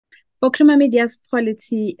For Creamer Media's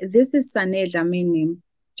Polity, this is Sane Dlamini.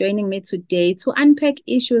 Joining me today to unpack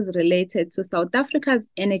issues related to South Africa's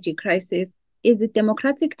energy crisis is the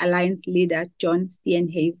Democratic Alliance leader, John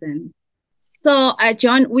Steenhuisen. So,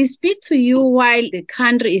 John, we speak to you while the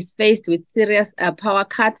country is faced with serious power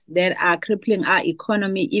cuts that are crippling our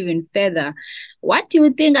economy even further. What do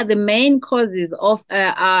you think are the main causes of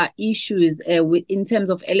our issues in terms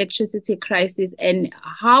of electricity crisis, and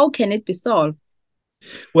how can it be solved?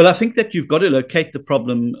 Well, I think that you've got to locate the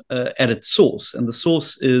problem at its source, and the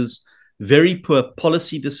source is very poor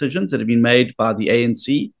policy decisions that have been made by the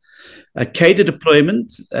ANC. Cadre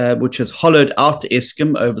deployment, which has hollowed out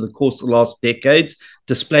Eskom over the course of the last decades,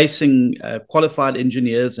 displacing qualified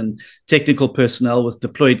engineers and technical personnel with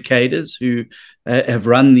deployed cadres who have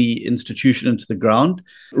run the institution into the ground.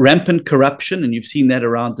 Rampant corruption, and you've seen that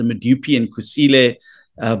around the Medupi and Kusile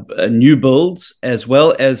new builds, as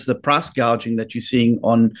well as the price gouging that you're seeing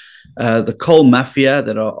on the coal mafia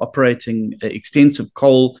that are operating extensive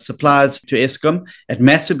coal supplies to Eskom at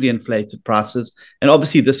massively inflated prices. And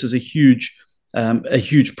obviously, this is a huge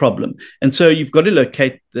problem. And so you've got to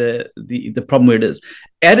locate the problem where it is.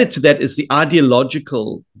 Added to that is the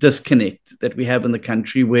ideological disconnect that we have in the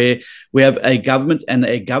country, where we have a government and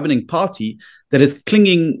a governing party that is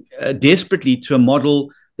clinging desperately to a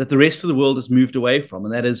model that the rest of the world has moved away from,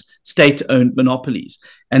 and that is state-owned monopolies.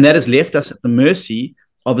 And that has left us at the mercy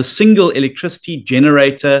of a single electricity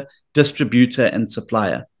generator, distributor, and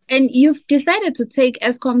supplier. And you've decided to take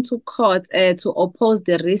Eskom to court to oppose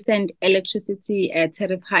the recent electricity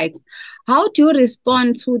tariff hikes. How do you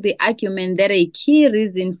respond to the argument that a key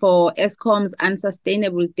reason for Eskom's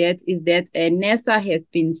unsustainable debt is that NERSA has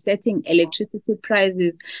been setting electricity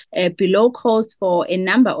prices below cost for a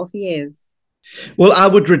number of years? Well, I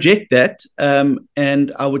would reject that.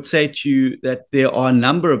 And I would say to you that there are a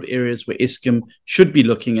number of areas where Eskom should be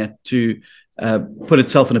looking at to put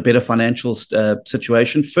itself in a better financial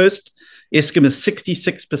situation. First, Eskom is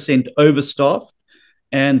 66% overstaffed,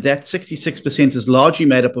 and that 66% is largely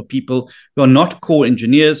made up of people who are not core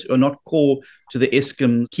engineers, who are not core to the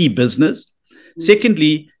Eskom key business.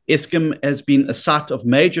 Secondly, Eskom has been a site of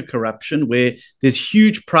major corruption where there's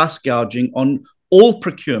huge price gouging on all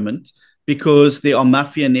procurement, because there are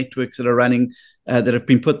mafia networks that are running, that have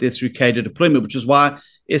been put there through cadre deployment, which is why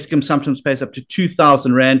Eskom sometimes pays up to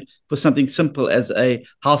 2,000 Rand for something simple as a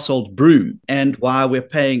household broom, and why we're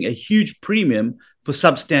paying a huge premium for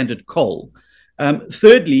substandard coal.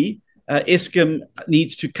 Thirdly, Eskom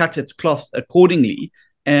needs to cut its cloth accordingly,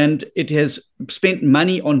 and it has spent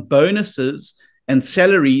money on bonuses and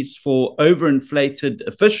salaries for overinflated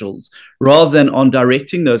officials rather than on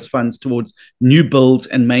directing those funds towards new builds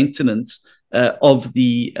and maintenance of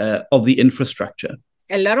the infrastructure.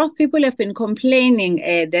 A lot of people have been complaining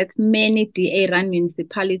that many DA-run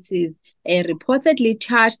municipalities reportedly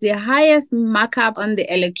charge the highest markup on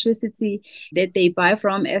the electricity that they buy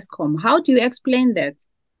from Eskom. How do you explain that?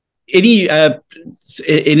 Any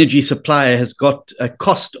energy supplier has got a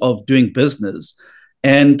cost of doing business.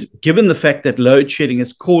 And given the fact that load shedding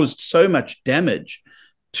has caused so much damage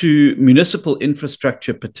to municipal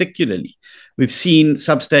infrastructure, particularly, we've seen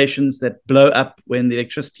substations that blow up when the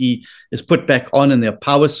electricity is put back on and there are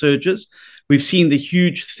power surges. We've seen the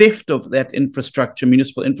huge theft of that infrastructure,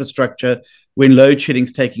 municipal infrastructure, when load shedding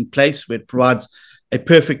is taking place, where it provides a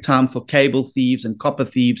perfect time for cable thieves and copper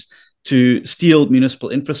thieves to steal municipal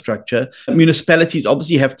infrastructure. Municipalities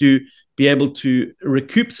obviously have to be able to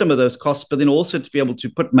recoup some of those costs, but then also to be able to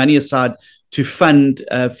put money aside to fund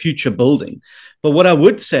future building. But what I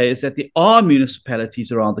would say is that there are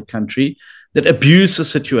municipalities around the country that abuse the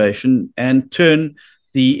situation and turn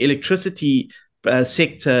the electricity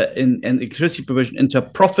sector and electricity provision into a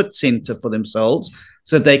profit center for themselves,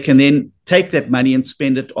 so they can then take that money and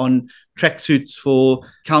spend it on tracksuits for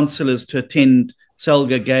councillors to attend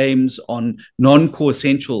Selga games, on non-core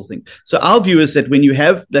essential things. So our view is that when you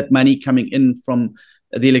have that money coming in from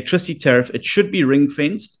the electricity tariff, it should be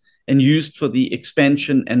ring-fenced and used for the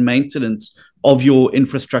expansion and maintenance of your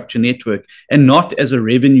infrastructure network, and not as a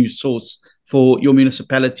revenue source for your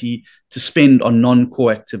municipality to spend on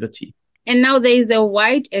non-core activity. And now there is a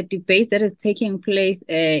wide debate that is taking place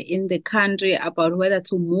in the country about whether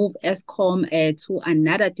to move Eskom to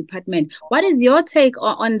another department. What is your take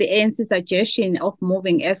on the ANC suggestion of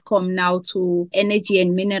moving Eskom now to Energy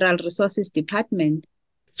and Mineral Resources Department?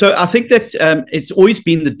 So I think that it's always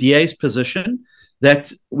been the DA's position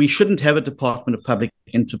that we shouldn't have a Department of Public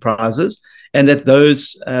Enterprises, and that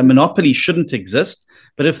those monopolies shouldn't exist.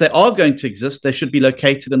 But if they are going to exist, they should be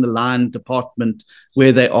located in the line department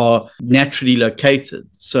where they are naturally located.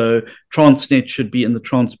 So Transnet should be in the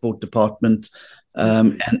transport department.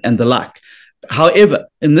 and the like. However,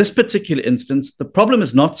 in this particular instance, the problem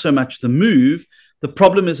is not so much the move. The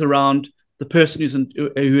problem is around the person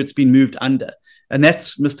who it's been moved under. And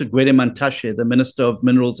that's Mr. Gwede Mantashe, the Minister of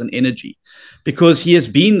Minerals and Energy, because he has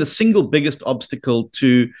been the single biggest obstacle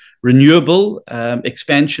to renewable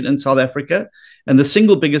expansion in South Africa and the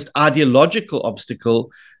single biggest ideological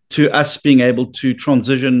obstacle to us being able to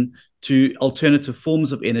transition to alternative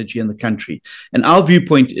forms of energy in the country. And our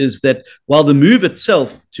viewpoint is that while the move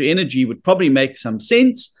itself to energy would probably make some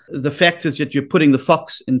sense, the fact is that you're putting the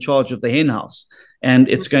fox in charge of the hen house, and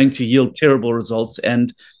it's going to yield terrible results.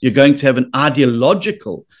 And you're going to have an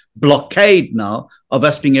ideological blockade now of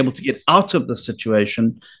us being able to get out of the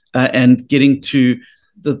situation and getting to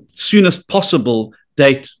the soonest possible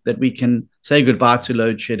date that we can say goodbye to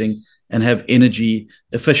load shedding and have energy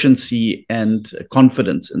efficiency and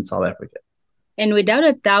confidence in South Africa. And without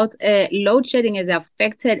a doubt, load shedding has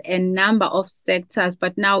affected a number of sectors.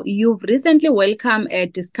 But now you've recently welcomed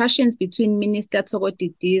discussions between Minister Thoko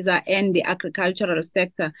Didiza and the agricultural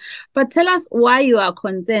sector. But tell us why you are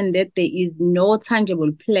concerned that there is no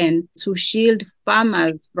tangible plan to shield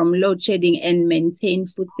farmers from load shedding and maintain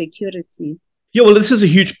food security. Yeah, well, this is a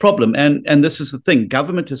huge problem. And this is the thing.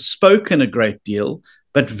 Government has spoken a great deal,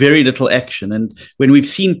 but very little action. And when we've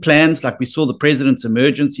seen plans, like we saw the president's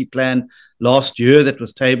emergency plan last year that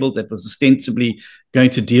was tabled, that was ostensibly going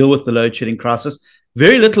to deal with the load shedding crisis,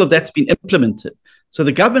 very little of that's been implemented. So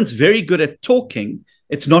the government's very good at talking.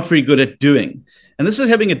 It's not very good at doing. And this is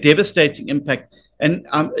having a devastating impact. And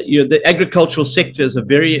the agricultural sector is a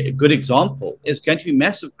very good example. There's going to be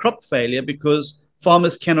massive crop failure because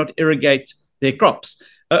farmers cannot irrigate their crops.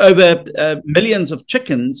 Over millions of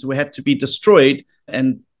chickens had to be destroyed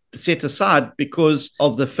and set aside because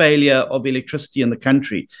of the failure of electricity in the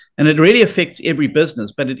country. And it really affects every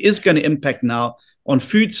business, but it is going to impact now on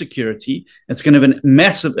food security. It's going to have a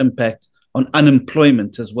massive impact on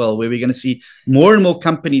unemployment as well, where we're going to see more and more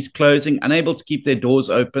companies closing, unable to keep their doors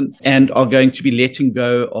open, and are going to be letting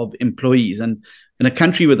go of employees. And in a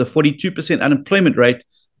country with a 42% unemployment rate,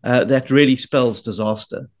 that really spells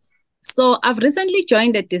disaster. So I've recently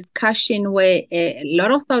joined a discussion where a lot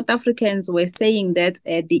of South Africans were saying that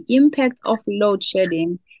the impact of load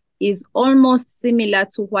shedding is almost similar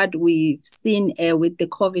to what we've seen with the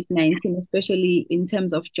COVID-19, especially in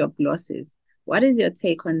terms of job losses. What is your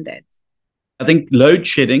take on that? I think load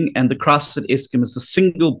shedding and the crisis at Eskom is the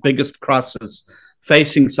single biggest crisis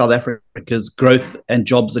facing South Africa's growth and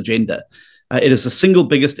jobs agenda. It is the single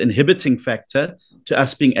biggest inhibiting factor to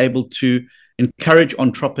us being able to encourage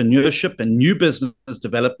entrepreneurship and new business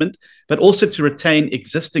development, but also to retain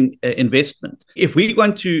existing investment. If we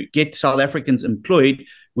want to get South Africans employed,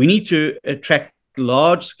 we need to attract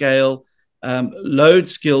large-scale,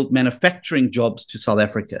 load-skilled manufacturing jobs to South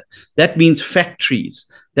Africa. That means factories.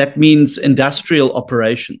 That means industrial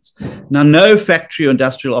operations. Now, no factory or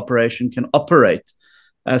industrial operation can operate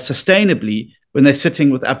sustainably when they're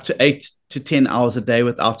sitting with up to 8 to 10 hours a day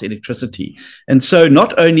without electricity. And so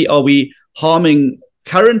not only are we harming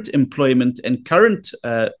current employment and current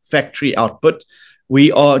factory output, we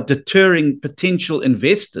are deterring potential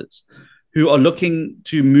investors who are looking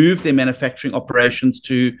to move their manufacturing operations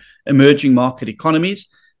to emerging market economies.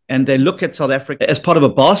 And they look at South Africa as part of a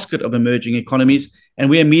basket of emerging economies. And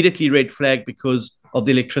we immediately red flag because of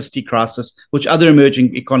the electricity crisis, which other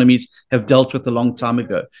emerging economies have dealt with a long time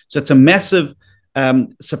ago. So it's a massive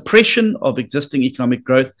suppression of existing economic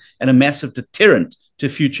growth and a massive deterrent to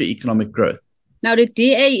future economic growth. Now, the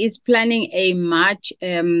DA is planning a march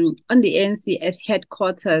on the ANC at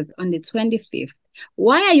headquarters on the 25th.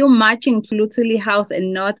 Why are you marching to Luthuli House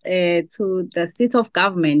and not to the seat of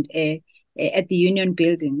government at the Union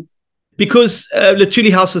buildings? Because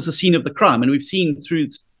Luthuli House is the scene of the crime, and we've seen through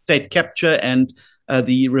state capture and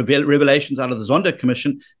the revelations out of the Zondo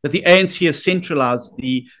Commission that the ANC has centralized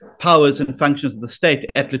the powers and functions of the state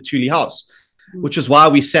at Luthuli House, which is why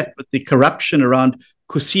we sat with the corruption around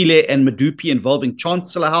Kusile and Madupi involving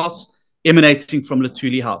Chancellor House emanating from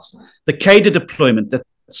Luthuli House. The Cadre deployment that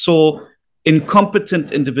saw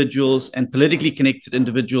incompetent individuals and politically connected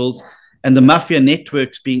individuals and the mafia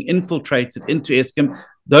networks being infiltrated into Eskom,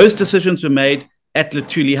 those decisions were made at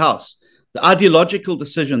Luthuli House. The ideological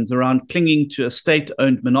decisions around clinging to a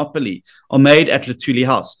state-owned monopoly are made at Luthuli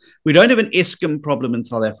House. We don't have an Eskom problem in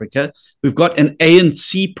South Africa. We've got an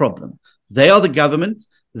ANC problem. They are the government.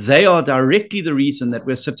 They are directly the reason that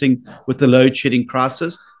we're sitting with the load shedding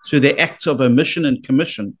crisis through their acts of omission and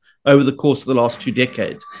commission over the course of the last 2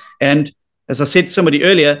 decades. And as I said to somebody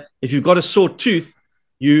earlier, if you've got a sore tooth,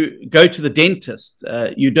 you go to the dentist.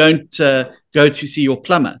 You don't go to see your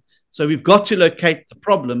plumber. So we've got to locate the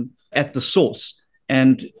problem at the source.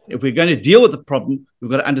 And if we're going to deal with the problem, we've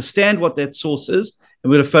got to understand what that source is, and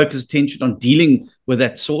we've got to focus attention on dealing with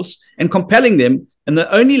that source and compelling them in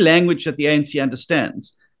the only language that the ANC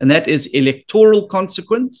understands, and that is electoral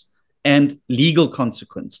consequence and legal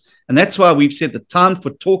consequence. And that's why we've said the time for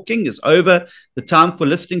talking is over, the time for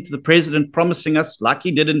listening to the president promising us, like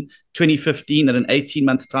he did in 2015, that in 18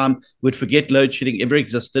 months' time we'd forget load shedding ever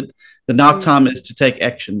existed. The now time is to take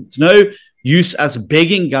action. It's no use us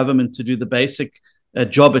begging government to do the basic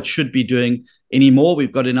job it should be doing anymore.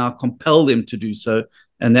 We've got to now compel them to do so.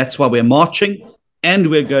 And that's why we're marching, and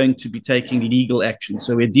we're going to be taking legal action.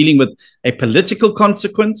 So we're dealing with a political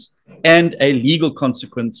consequence and a legal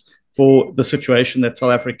consequence for the situation that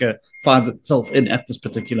South Africa finds itself in at this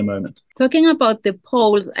particular moment. Talking about the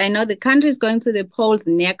polls, I know the country is going to the polls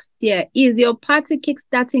next year. Is your party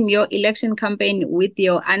kickstarting your election campaign with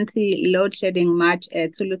your anti-load shedding march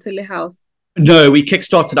at Tulu House? No, we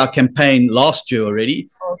kickstarted our campaign last year already.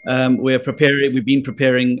 We've been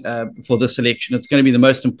preparing for this election. It's going to be the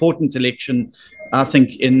most important election, I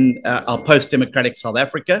think, in our post-democratic South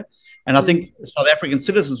Africa. And I think South African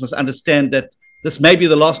citizens must understand that this may be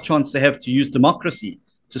the last chance they have to use democracy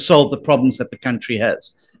to solve the problems that the country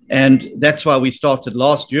has. And that's why we started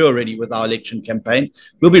last year already with our election campaign.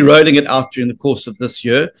 We'll be rolling it out during the course of this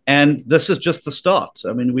year. And this is just the start.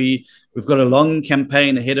 I mean, we've got a long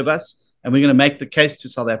campaign ahead of us, and we're going to make the case to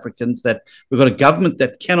South Africans that we've got a government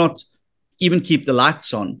that cannot even keep the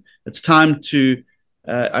lights on. It's time to,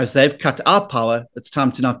 as they've cut our power, it's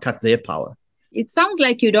time to now cut their power. It sounds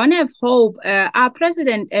like you don't have hope. Our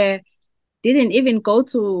president didn't even go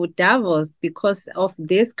to Davos because of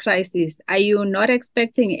this crisis. Are you not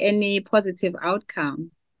expecting any positive outcome?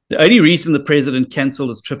 The only reason the president canceled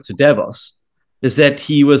his trip to Davos is that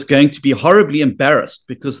he was going to be horribly embarrassed,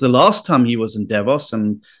 because the last time he was in Davos,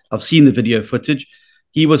 and I've seen the video footage,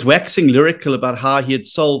 he was waxing lyrical about how he had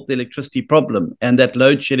solved the electricity problem and that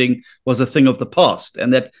load shedding was a thing of the past,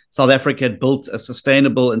 and that South Africa had built a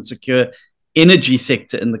sustainable and secure energy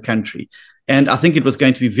sector in the country. And I think it was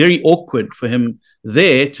going to be very awkward for him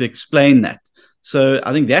there to explain that. So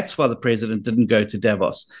I think that's why the president didn't go to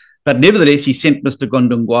Davos. But nevertheless, he sent Mr.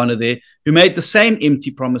 Gondongwana there, who made the same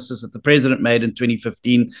empty promises that the president made in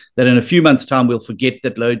 2015, that in a few months' time we'll forget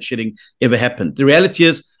that load shedding ever happened. The reality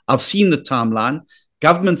is, I've seen the timeline.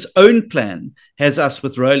 Government's own plan has us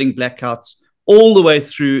with rolling blackouts all the way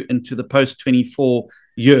through into the post-24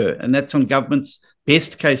 year. And that's on government's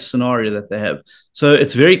best case scenario that they have. So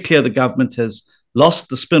it's very clear the government has lost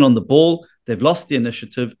the spin on the ball. They've lost the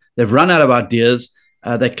initiative. They've run out of ideas.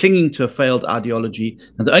 They're clinging to a failed ideology.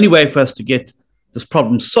 And the only way for us to get this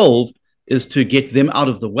problem solved is to get them out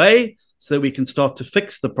of the way so that we can start to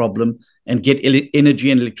fix the problem and get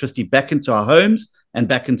energy and electricity back into our homes and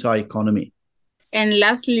back into our economy. And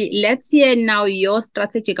lastly, let's hear now your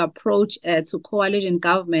strategic approach to coalition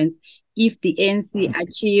governments if the ANC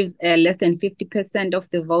achieves less than 50% of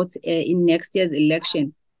the votes in next year's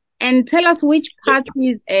election. And tell us which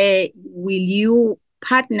parties will you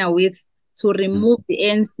partner with to remove the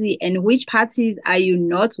ANC, and which parties are you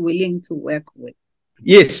not willing to work with?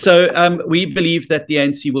 Yes, so we believe that the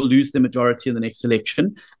ANC will lose the majority in the next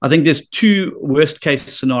election. I think there's two worst-case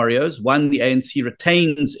scenarios. One, the ANC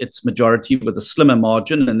retains its majority with a slimmer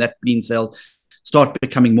margin, and that means they'll start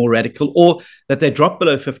becoming more radical, or that they drop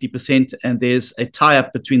below 50% and there's a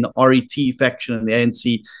tie-up between the RET faction and the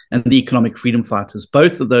ANC and the economic freedom fighters.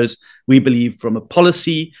 Both of those, we believe, from a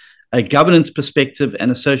policy, a governance perspective, and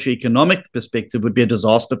a socioeconomic perspective, would be a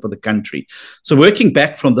disaster for the country. So working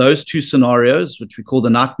back from those two scenarios, which we call the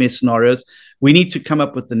nightmare scenarios, we need to come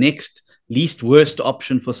up with the next least worst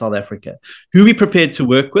option for South Africa. Who are we prepared to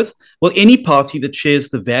work with? Well, any party that shares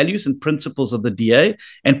the values and principles of the DA,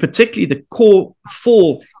 and particularly the core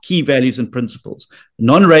 4 key values and principles: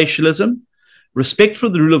 non-racialism, respect for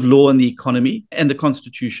the rule of law and the economy and the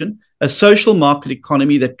constitution, a social market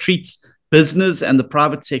economy that treats business and the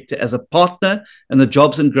private sector as a partner in the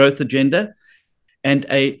jobs and growth agenda, and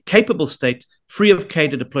a capable state free of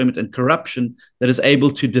cadre deployment and corruption that is able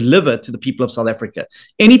to deliver to the people of South Africa.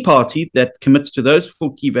 Any party that commits to those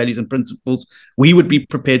 4 key values and principles, we would be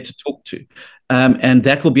prepared to talk to. And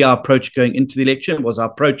that will be our approach going into the election. It was our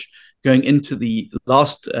approach going into the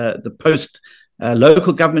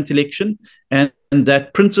post-local government election. And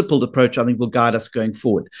that principled approach, I think, will guide us going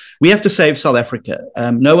forward. We have to save South Africa.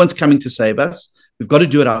 No one's coming to save us. We've got to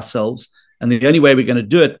do it ourselves. And the only way we're going to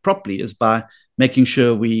do it properly is by making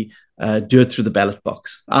sure we do it through the ballot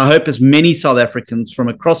box. I hope as many South Africans from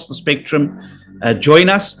across the spectrum join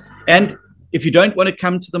us. And if you don't want to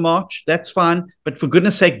come to the march, that's fine. But for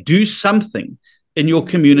goodness sake, do something in your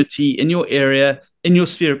community, in your area, in your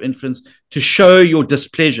sphere of influence, to show your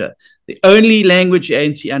displeasure. The only language the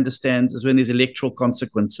ANC understands is when there's electoral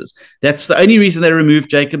consequences. That's the only reason they removed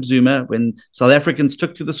Jacob Zuma, when South Africans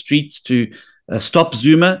took to the streets to stop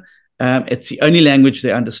Zuma. It's the only language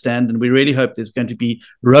they understand, and we really hope there's going to be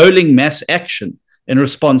rolling mass action in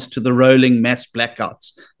response to the rolling mass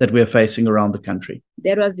blackouts that we're facing around the country.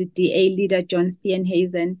 That was the DA leader, John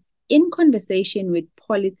Steenhuisen, in conversation with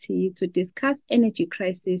Polity to discuss energy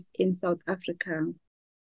crisis in South Africa.